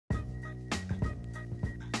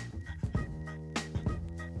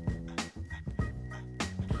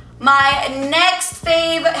My next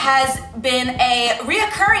fave has been a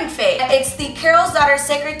reoccurring fave. It's the Carol's Daughter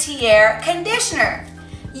Sacred Tiare conditioner.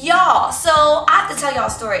 Y'all, so I have to tell y'all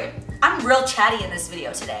a story. I'm real chatty in this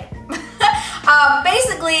video today.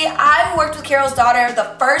 Basically, I worked with Carol's Daughter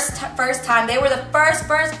the first time. They were the first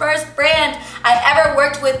brand I ever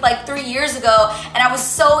worked with like 3 years ago, and I was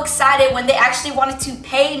so excited when they actually wanted to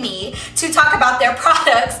pay me to talk about their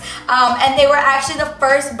products, and they were actually the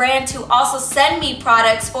first brand to also send me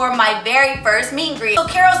products for my very first meet and greet. So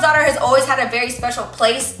Carol's Daughter has always had a very special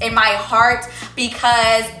place in my heart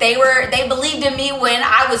because they believed in me when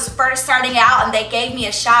I was first starting out, and they gave me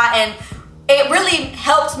a shot, and it really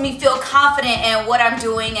helped me feel confident in what I'm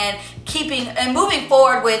doing and keeping and moving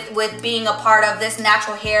forward with being a part of this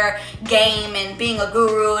natural hair game and being a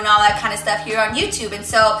guru and all that kind of stuff here on YouTube. And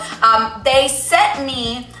so they sent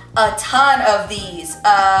me a ton of these.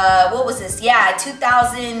 What was this? Yeah,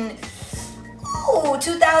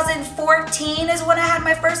 2014 is when I had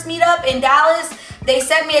my first meetup in Dallas. They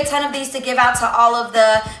sent me a ton of these to give out to all of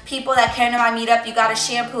the people that came to my meetup. You got a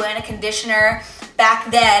shampoo and a conditioner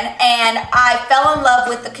back then, and I fell in love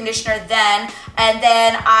with the conditioner then, and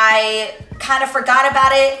then I kind of forgot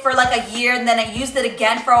about it for like a year, and then I used it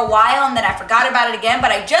again for a while, and then I forgot about it again,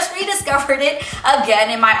 but I just rediscovered it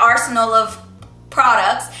again in my arsenal of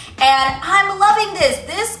products, and I'm loving this.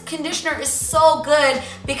 This conditioner is so good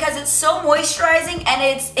because it's so moisturizing, and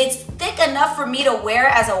it's thick enough for me to wear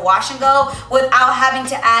as a wash and go without having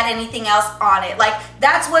to add anything else on it. Like,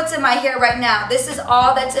 that's what's in my hair right now. This is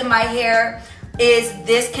all that's in my hair, is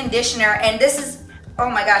this conditioner, and this is, oh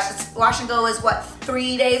my gosh, this wash and go is what,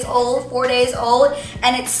 3 days old, 4 days old,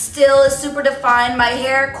 and it still is super defined. My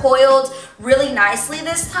hair coiled really nicely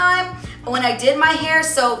this time when I did my hair.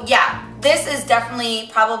 So yeah, this is definitely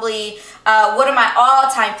probably one of my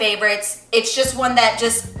all-time favorites. It's just one that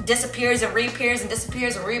just disappears and reappears and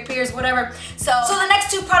disappears and reappears, whatever. So the next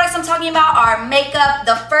two products I'm talking about are makeup.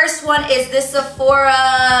 The first one is this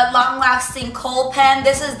Sephora long-lasting kohl pen.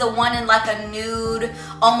 This is the one in like a nude,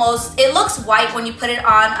 almost, it looks white when you put it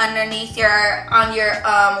on underneath your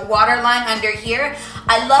waterline under here.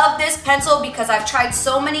 I love this pencil because I've tried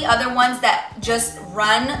so many other ones that just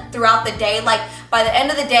run throughout the day. Like, by the end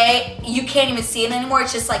of the day, you can't even see it anymore.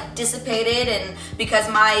 It's just like dissipated, and because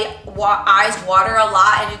my eyes water a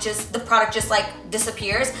lot, and the product just like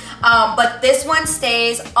disappears. But this one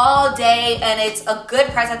stays all day, and it's a good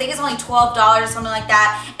price. I think it's only $12 or something like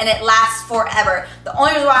that, and it lasts forever. The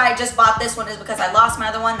only reason why I just bought this one is because I lost my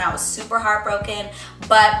other one and I was super heartbroken,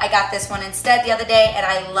 but I got this one instead the other day, and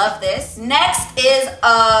I love this. Next is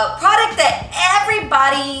a product that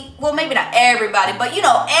everybody, well, maybe not everybody, but you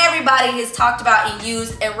know, everybody has talked about and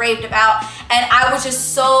used and raved about, and I was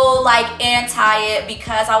just so like anti it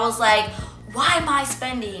because I was like, why am I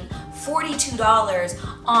spending $42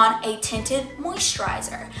 on a tinted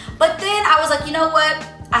moisturizer? But then I was like, you know what?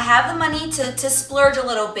 I have the money to splurge a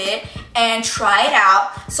little bit and try it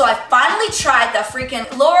out. So I finally tried the freaking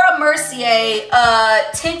Laura Mercier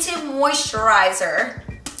tinted moisturizer.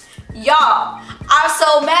 Y'all, I'm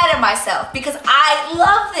so mad at myself because I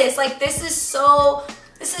love this. Like, this is so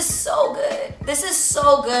good. This is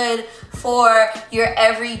so good for your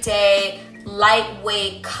everyday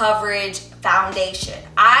lightweight coverage foundation.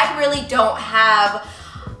 I really don't have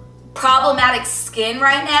problematic skin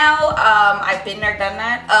right now. I've been there, done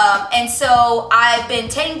that, and so I've been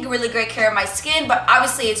taking really great care of my skin, but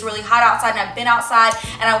obviously it's really hot outside, and I've been outside,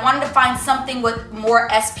 and I wanted to find something with more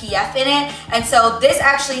SPF in it, and so this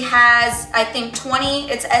actually has, I think, 20,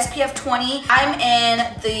 it's SPF 20. I'm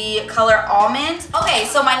in the color almond. Okay,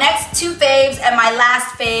 so my next two faves and my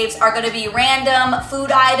last faves are gonna be random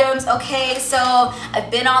food items. Okay, so I've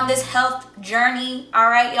been on this health journey, all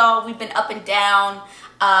right, y'all. We've been up and down,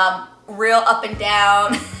 real up and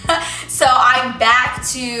down. So I'm back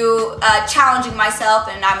to challenging myself,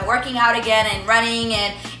 and I'm working out again and running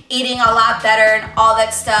and eating a lot better and all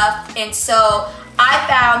that stuff. And so I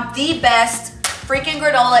found the best freaking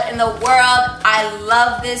granola in the world. I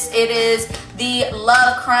love this. It is the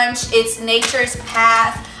Love Crunch. It's Nature's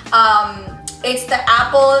Path. It's the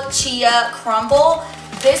apple chia crumble.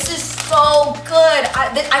 This is so good.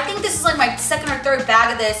 I think this is like my second or third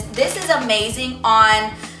bag of this. This is amazing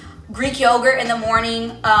on Greek yogurt in the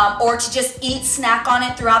morning, or to just eat, snack on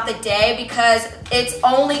it throughout the day, because it's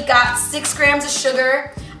only got 6 grams of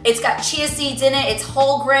sugar. It's got chia seeds in it. It's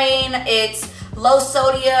whole grain. It's low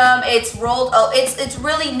sodium. It's rolled. Oh, it's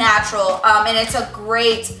really natural, and it's a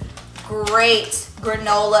great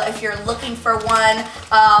granola if you're looking for one.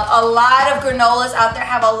 A lot of granolas out there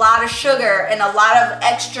have a lot of sugar and a lot of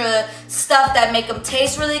extra stuff that make them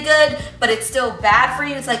taste really good, but it's still bad for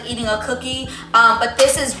you. It's like eating a cookie. But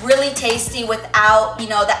this is really tasty without, you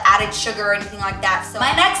know, the added sugar or anything like that. So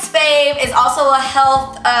my next fave is also a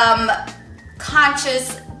health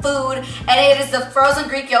conscious food, and it is the frozen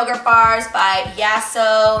Greek yogurt bars by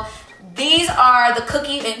Yasso. These are the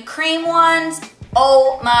cookie and cream ones.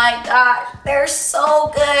 Oh my gosh, they're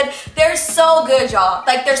so good. They're so good, y'all.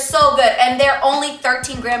 Like, they're so good, and they're only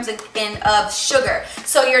 13 grams of sugar.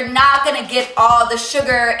 So you're not gonna get all the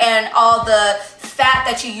sugar and all the fat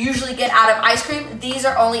that you usually get out of ice cream. These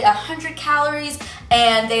are only 100 calories,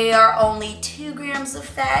 and they are only 2 grams of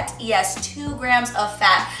fat. Yes, 2 grams of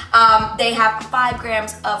fat. They have 5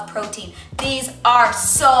 grams of protein. These are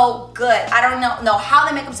so good. I don't know how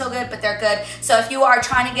they make them so good, but they're good. So if you are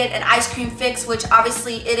trying to get an ice cream fix, which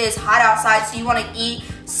obviously it is hot outside, so you want to eat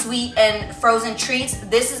sweet and frozen treats,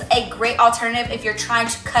 this is a great alternative if you're trying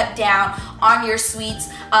to cut down on your sweets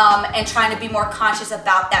and trying to be more conscious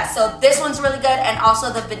about that. So this one's really good, and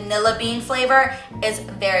also the vanilla bean flavor is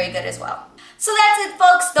very good as well. So that's it,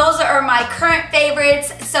 folks. Those are my current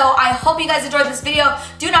favorites. So I hope you guys enjoyed this video.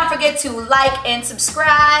 Do not forget to like and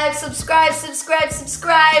subscribe.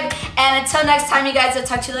 And until next time, you guys, I'll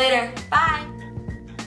talk to you later. Bye.